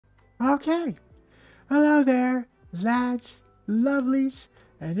Okay. Hello there, lads, lovelies,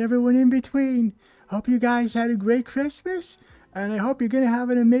 and everyone in between. Hope you guys had a great Christmas, and I hope you're gonna have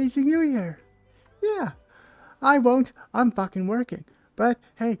an amazing New Year. Yeah, I won't. I'm fucking working. But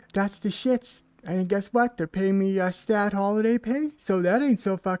hey, that's the shits. And guess what? They're paying me stat holiday pay, so that ain't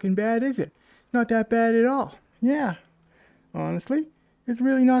so fucking bad, is it? Not that bad at all. Yeah, honestly, it's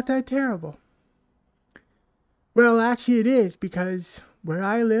really not that terrible. Well, actually it is, because where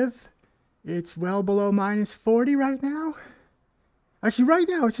I live, it's well below minus 40 right now. Actually, right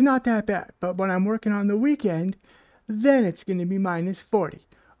now it's not that bad, but when I'm working on the weekend, then it's going to be minus 40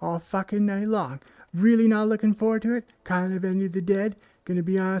 all fucking night long. Really not looking forward to it. Kind of End of the Dead, gonna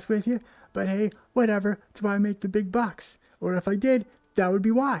be honest with you. But hey, whatever. That's why I make the big bucks. Or if I did, that would be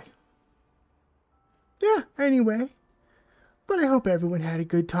why. Yeah, anyway. But I hope everyone had a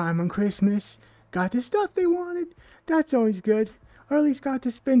good time on Christmas. Got the stuff they wanted. That's always good. Or at least got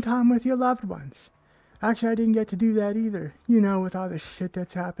to spend time with your loved ones. Actually, I didn't get to do that either. You know, with all the shit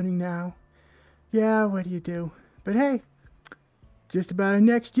that's happening now. Yeah, what do you do? But hey, just about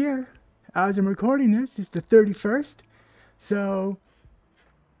next year. As I'm recording this, it's the 31st. So,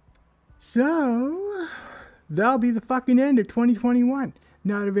 that'll be the fucking end of 2021.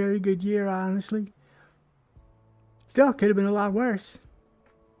 Not a very good year, honestly. Still, could have been a lot worse.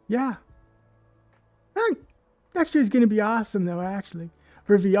 Yeah. Next year's gonna be awesome, though, actually.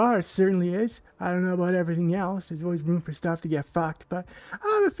 For VR, it certainly is. I don't know about everything else. There's always room for stuff to get fucked. But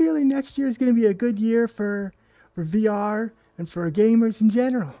I have a feeling next year is gonna be a good year for VR and for gamers in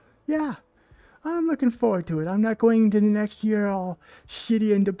general. Yeah. I'm looking forward to it. I'm not going into the next year all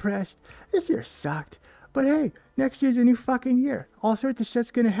shitty and depressed. This year sucked. But hey, next year's a new fucking year. All sorts of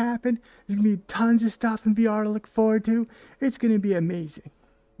shit's gonna happen. There's gonna be tons of stuff in VR to look forward to. It's gonna be amazing.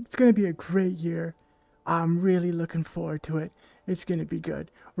 It's gonna be a great year. I'm really looking forward to it. It's gonna be good.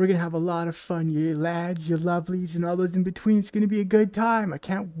 We're gonna have a lot of fun, you lads, you lovelies, and all those in between. It's gonna be a good time. I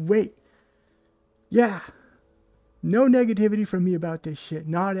can't wait. Yeah. No negativity from me about this shit.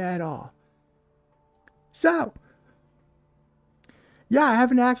 Not at all. So, yeah, I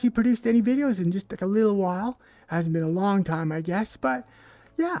haven't actually produced any videos in just like a little while. Hasn't been a long time, I guess. But,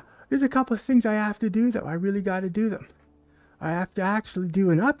 yeah, there's a couple of things I have to do, though. I really got to do them. I have to actually do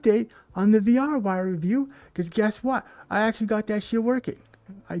an update on the VR wire review. Because guess what? I actually got that shit working.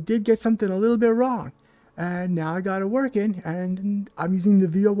 I did get something a little bit wrong. And now I got it working. And I'm using the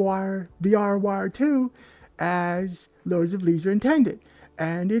VR Wire 2 as Lords of Leisure intended.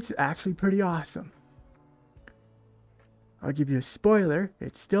 And it's actually pretty awesome. I'll give you a spoiler.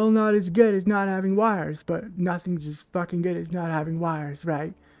 It's still not as good as not having wires, but nothing's as fucking good as not having wires,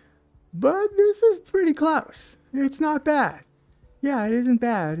 right? But this is pretty close. It's not bad. Yeah, it isn't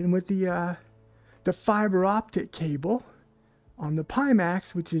bad. And with the fiber optic cable on the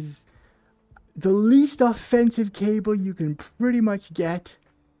Pimax, which is the least offensive cable you can pretty much get,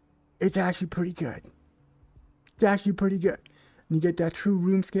 it's actually pretty good. It's actually pretty good. And you get that true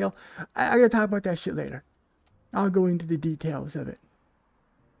room scale. I gotta talk about that shit later. I'll go into the details of it.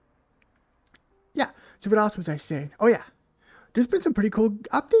 Yeah, so what else was I saying? Oh yeah, there's been some pretty cool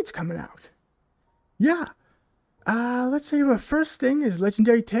updates coming out. Yeah, let's say the first thing is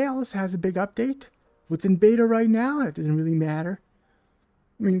Legendary Tales has a big update. What's in beta right now, that doesn't really matter.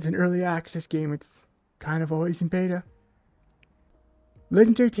 I mean, it's an early access game. It's kind of always in beta.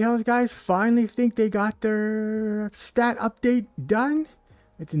 Legendary Tales guys finally think they got their stat update done.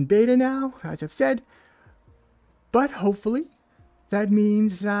 It's in beta now, as I've said. But hopefully, that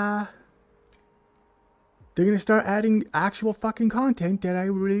means they're going to start adding actual fucking content that I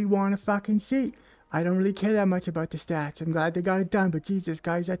really want to fucking see. I don't really care that much about the stats. I'm glad they got it done, but Jesus,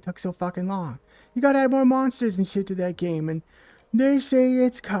 guys, that took so fucking long. You gotta add more monsters and shit to that game, and they say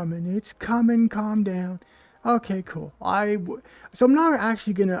it's coming, calm down. Okay, cool. So I'm not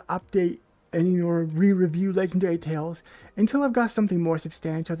actually going to update any or re-review Legendary Tales until I've got something more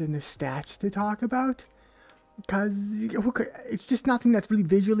substantial than the stats to talk about. Because it's just nothing that's really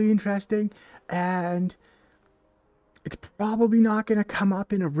visually interesting, and it's probably not going to come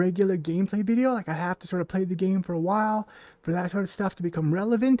up in a regular gameplay video. Like, I have to sort of play the game for a while for that sort of stuff to become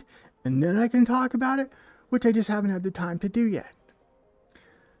relevant, and then I can talk about it, which I just haven't had the time to do yet.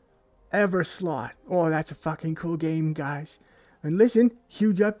 Everslot. Oh, that's a fucking cool game, guys. And listen,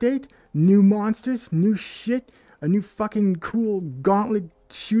 huge update, new monsters, new shit, a new fucking cool gauntlet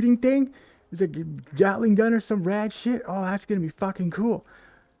shooting thing. It's like a Gatling gun or some rad shit. Oh, that's gonna be fucking cool.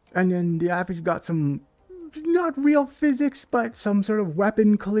 And then the average got some, not real physics, but some sort of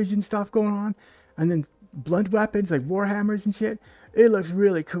weapon collision stuff going on. And then blunt weapons like warhammers and shit. It looks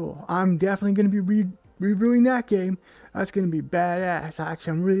really cool. I'm definitely gonna be reviewing that game. That's going to be badass.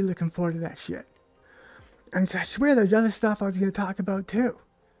 Actually, I'm really looking forward to that shit. And I swear there's other stuff I was going to talk about too.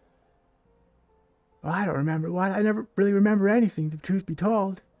 Well, I don't remember what. I never really remember anything, the truth be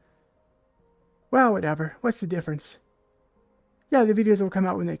told. Well, whatever. What's the difference? Yeah, the videos will come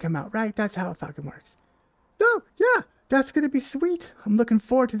out when they come out, right? That's how it fucking works. So, yeah, that's going to be sweet. I'm looking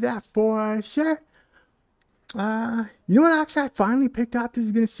forward to that for sure. You know what, actually, I finally picked up. This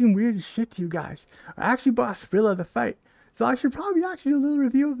is going to seem weird as shit to you guys. I actually bought Thrill of the Fight. So I should probably actually do a little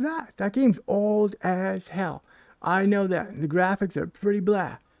review of that. That game's old as hell. I know that. The graphics are pretty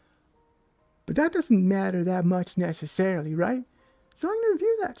blah. But that doesn't matter that much necessarily, right? So I'm going to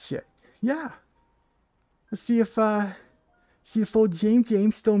review that shit. Yeah. Let's see if old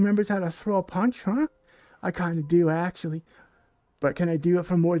Jame-Jame still remembers how to throw a punch, huh? I kind of do, actually. But can I do it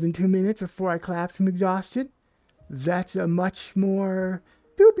for more than 2 minutes before I collapse from exhaustion? That's a much more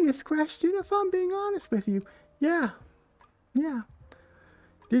dubious question, if I'm being honest with you. Yeah. Yeah.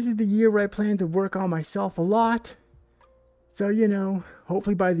 This is the year where I plan to work on myself a lot. So, you know,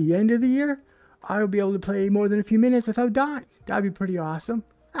 hopefully by the end of the year, I'll be able to play more than a few minutes without dying. That'd be pretty awesome.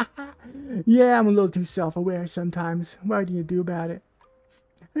 Yeah, I'm a little too self-aware sometimes. What do you do about it?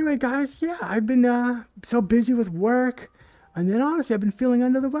 Anyway, guys, yeah, I've been so busy with work. And then, honestly, I've been feeling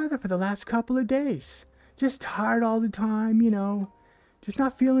under the weather for the last couple of days. Just tired all the time, you know. Just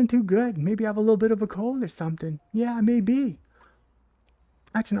not feeling too good. Maybe I have a little bit of a cold or something. Yeah, maybe.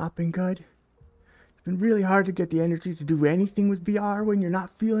 That's not been good. It's been really hard to get the energy to do anything with VR when you're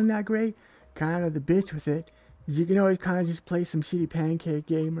not feeling that great. Kind of the bitch with it. Because you can always kind of just play some shitty pancake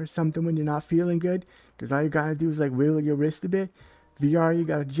game or something when you're not feeling good. Because all you gotta do is like wiggle your wrist a bit. VR, you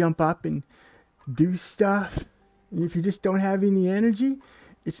gotta jump up and do stuff. And if you just don't have any energy,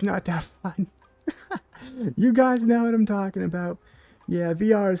 it's not that fun. You guys know what I'm talking about. Yeah,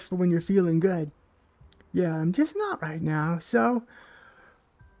 VR is for when you're feeling good. Yeah, I'm just not right now. So,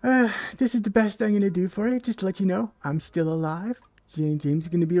 this is the best I'm going to do for you. Just to let you know, I'm still alive. Jame-Jame's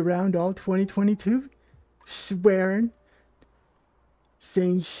going to be around all 2022. Swearing.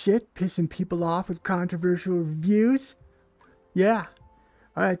 Saying shit. Pissing people off with controversial reviews. Yeah.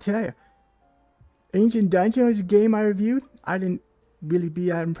 I tell you. Ancient Dungeon was a game I reviewed. I didn't really be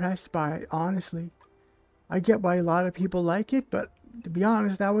that impressed by it, honestly. I get why a lot of people like it, but to be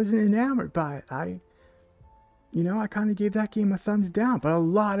honest, I wasn't enamored by it. I kind of gave that game a thumbs down, but a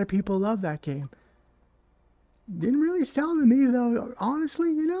lot of people love that game. Didn't really sell to me, though,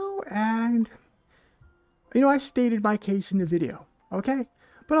 honestly, and, I stated my case in the video, okay?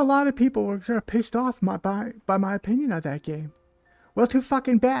 But a lot of people were sort of pissed off by my opinion of that game. Well, too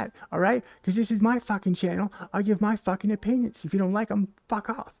fucking bad, alright? Because this is my fucking channel. I give my fucking opinions. If you don't like them, fuck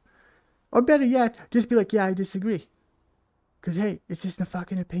off. Or better yet, just be like, yeah, I disagree. Because, hey, it's just a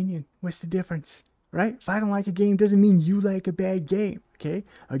fucking opinion. What's the difference, right? If I don't like a game, doesn't mean you like a bad game, okay?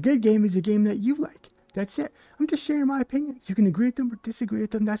 A good game is a game that you like. That's it. I'm just sharing my opinions. You can agree with them or disagree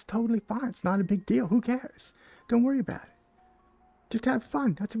with them. That's totally fine. It's not a big deal. Who cares? Don't worry about it. Just have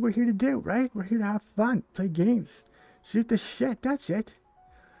fun. That's what we're here to do, right? We're here to have fun. Play games. Shoot the shit. That's it.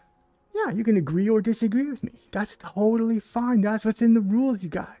 Yeah, you can agree or disagree with me. That's totally fine. That's what's in the rules, you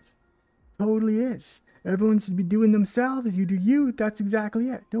guys. Totally is. Everyone should be doing themselves. You do you. That's exactly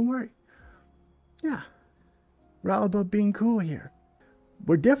it. Don't worry. Yeah. We're all about being cool here.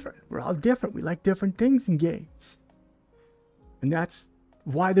 We're different. We're all different. We like different things in games. And that's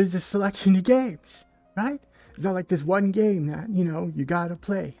why there's a selection of games, right? It's not like this one game that, you gotta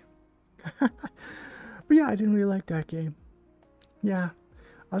play. But yeah, I didn't really like that game. Yeah.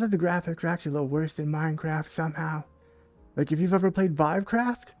 I thought the graphics were actually a little worse than Minecraft somehow. Like, if you've ever played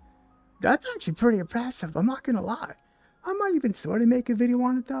Vivecraft, that's actually pretty impressive. I'm not gonna lie. I might even sort of make a video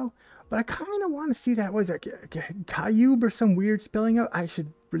on it though. But I kind of want to see that. Was it Cayube or some weird spelling out? I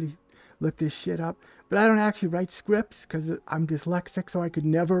should really look this shit up. But I don't actually write scripts because I'm dyslexic, so I could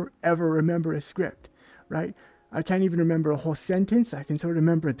never ever remember a script, right? I can't even remember a whole sentence. I can sort of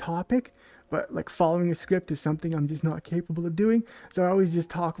remember a topic, but like following a script is something I'm just not capable of doing. So I always just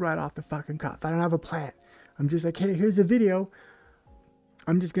talk right off the fucking cuff. I don't have a plan. I'm just like, hey, here's a video.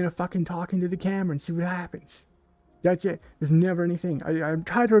 I'm just gonna fucking talk into the camera and see what happens. That's it. There's never anything. I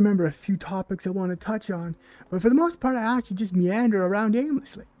try to remember a few topics I want to touch on, but for the most part, I actually just meander around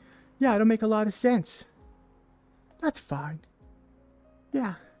aimlessly. Yeah, I don't make a lot of sense. That's fine.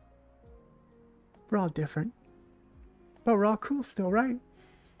 Yeah. We're all different. But we're all cool still, right?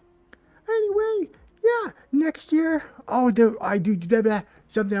 Anyway, yeah, next year, I do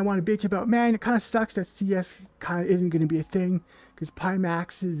something I want to bitch about. Man, it kind of sucks that CS kind of isn't going to be a thing, because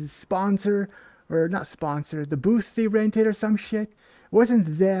Pimax's sponsor, or not sponsor, the booth they rented or some shit, it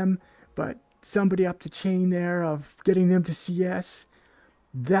wasn't them, but somebody up the chain there of getting them to CS.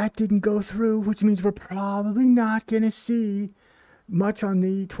 That didn't go through, which means we're probably not going to see much on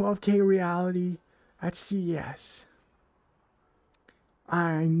the 12K reality at CES.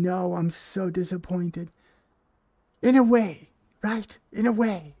 I know, I'm so disappointed. In a way, right? In a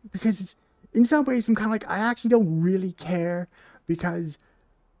way. Because in some ways, I'm kind of like, I actually don't really care. Because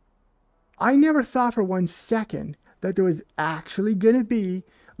I never thought for 1 second that there was actually going to be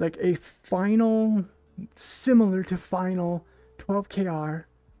like a final, similar to final 12KR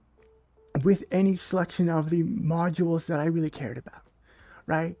with any selection of the modules that I really cared about,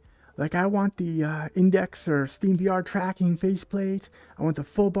 right? Like I want the index or SteamVR tracking faceplate. I want the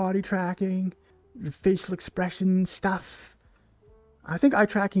full body tracking, the facial expression stuff. I think eye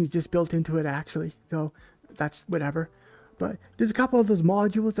tracking is just built into it actually, so that's whatever. But there's a couple of those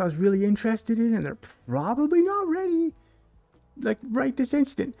modules I was really interested in, and they're probably not ready, like right this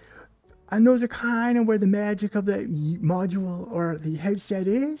instant. And those are kind of where the magic of the module or the headset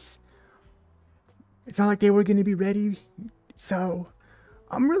is. It's not like they were going to be ready, so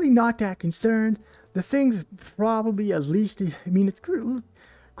I'm really not that concerned. The thing's probably at least, I mean, it's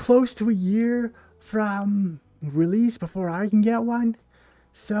close to a year from release before I can get one.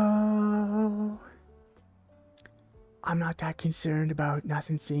 So I'm not that concerned about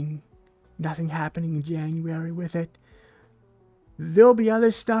nothing happening in January with it. There'll be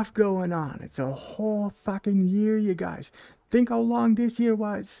other stuff going on. It's a whole fucking year, you guys. Think how long this year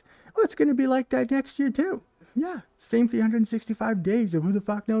was. Well, it's going to be like that next year too. Yeah, same 365 days of who the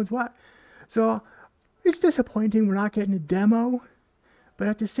fuck knows what. So it's disappointing we're not getting a demo. But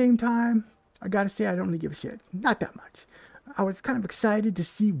at the same time, I gotta say I don't really give a shit. Not that much. I was kind of excited to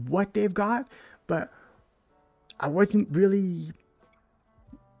see what they've got, but I wasn't really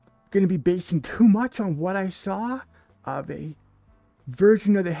going to be basing too much on what I saw of a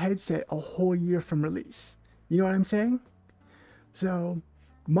version of the headset a whole year from release. You know what I'm saying? So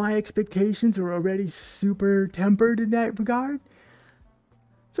my expectations are already super tempered in that regard.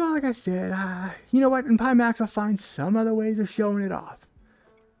 So like I said, you know what? In Pimax, I'll find some other ways of showing it off.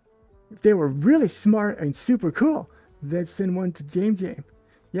 If they were really smart and super cool, they'd send one to Jame-Jame.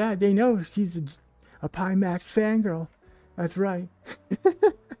 Yeah, they know she's a Pimax fangirl. That's right.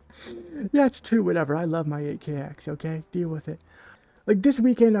 Yeah, it's true, whatever. I love my 8KX, okay? Deal with it. Like this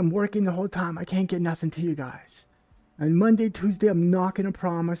weekend, I'm working the whole time. I can't get nothing to you guys. And Monday, Tuesday, I'm not going to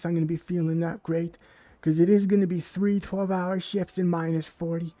promise I'm going to be feeling that great. Because it is going to be 3 12-hour shifts in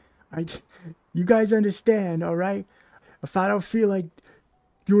 -40. You guys understand, alright? If I don't feel like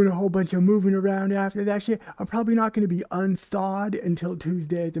doing a whole bunch of moving around after that shit, I'm probably not going to be unthawed until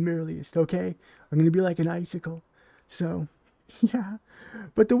Tuesday at the earliest, okay? I'm going to be like an icicle. So, yeah.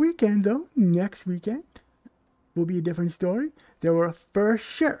 But the weekend, though, next weekend, will be a different story. There were for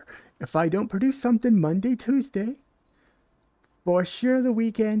sure, if I don't produce something Monday, Tuesday, for sure the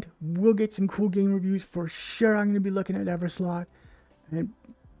weekend, we'll get some cool game reviews. For sure, I'm going to be looking at Everslot. And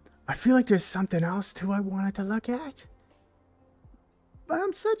I feel like there's something else, too, I wanted to look at. But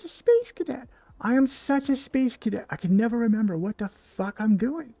I'm such a space cadet. I am such a space cadet. I can never remember what the fuck I'm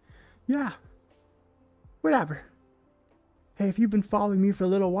doing. Yeah. Whatever. Hey, if you've been following me for a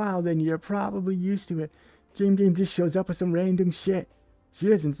little while, then you're probably used to it. Jame-Jame just shows up with some random shit. She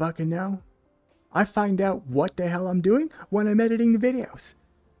doesn't fucking know. I find out what the hell I'm doing when I'm editing the videos.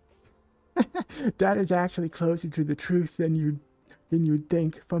 That is actually closer to the truth than you'd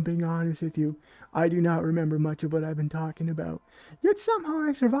think, if I'm being honest with you. I do not remember much of what I've been talking about. Yet somehow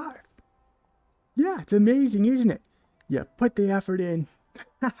I survived. Yeah, it's amazing, isn't it? Yeah, put the effort in.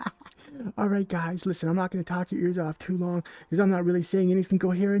 Alright guys, listen, I'm not going to talk your ears off too long, because I'm not really saying anything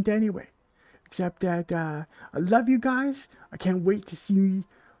coherent anyway. Except that I love you guys. I can't wait to see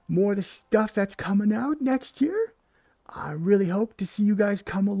more of the stuff that's coming out next year. I really hope to see you guys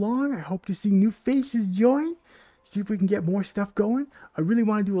come along. I hope to see new faces join. See if we can get more stuff going. I really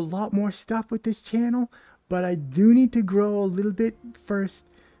want to do a lot more stuff with this channel, but I do need to grow a little bit first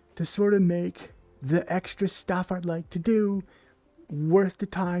to sort of make the extra stuff I'd like to do worth the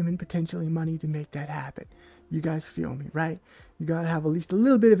time and potentially money to make that happen. You guys feel me, right? You gotta have at least a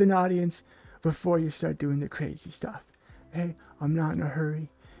little bit of an audience before you start doing the crazy stuff. Hey, I'm not in a hurry.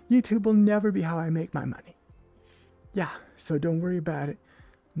 YouTube will never be how I make my money. Yeah, so don't worry about it.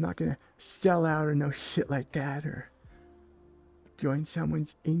 I'm not gonna sell out or no shit like that or join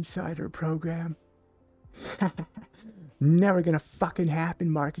someone's insider program. Never gonna fucking happen,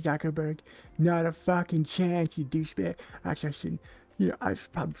 Mark Zuckerberg. Not a fucking chance, you douchebag. Actually, I shouldn't. You know, I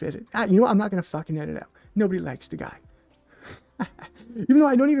should probably edit. You know what? I'm not gonna fucking edit out. Nobody likes the guy. Even though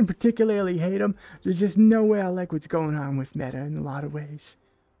I don't even particularly hate him, there's just no way I like what's going on with Meta in a lot of ways.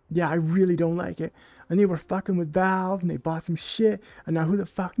 Yeah, I really don't like it. And they were fucking with Valve, and they bought some shit. And now who the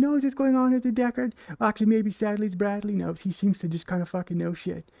fuck knows what's going on at the Deckard? Actually, maybe sadly it's Bradley knows. He seems to just kind of fucking know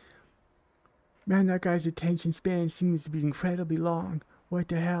shit. Man, that guy's attention span seems to be incredibly long. What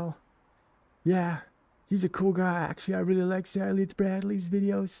the hell? Yeah, he's a cool guy. Actually, I really like Sadly It's Bradley's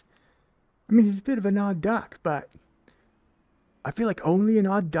videos. I mean, he's a bit of an odd duck, but I feel like only an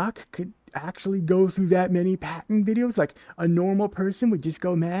odd duck could actually go through that many patent videos. Like, a normal person would just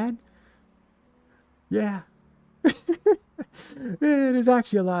go mad. Yeah. There's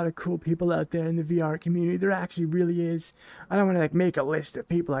actually a lot of cool people out there in the VR community. There actually really is. I don't want to, like, make a list of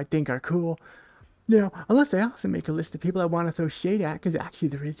people I think are cool. You know, unless I also make a list of people I want to throw shade at, because actually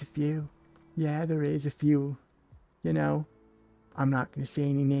there is a few. Yeah, there is a few. You know, I'm not going to say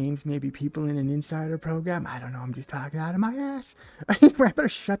any names. Maybe people in an insider program. I don't know. I'm just talking out of my ass. I better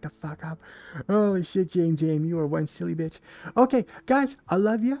shut the fuck up. Holy shit, Jame-Jame. You are one silly bitch. Okay, guys, I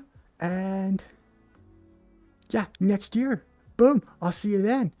love you. And yeah, next year. Boom. I'll see you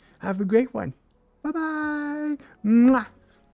then. Have a great one. Bye-bye. Mwah.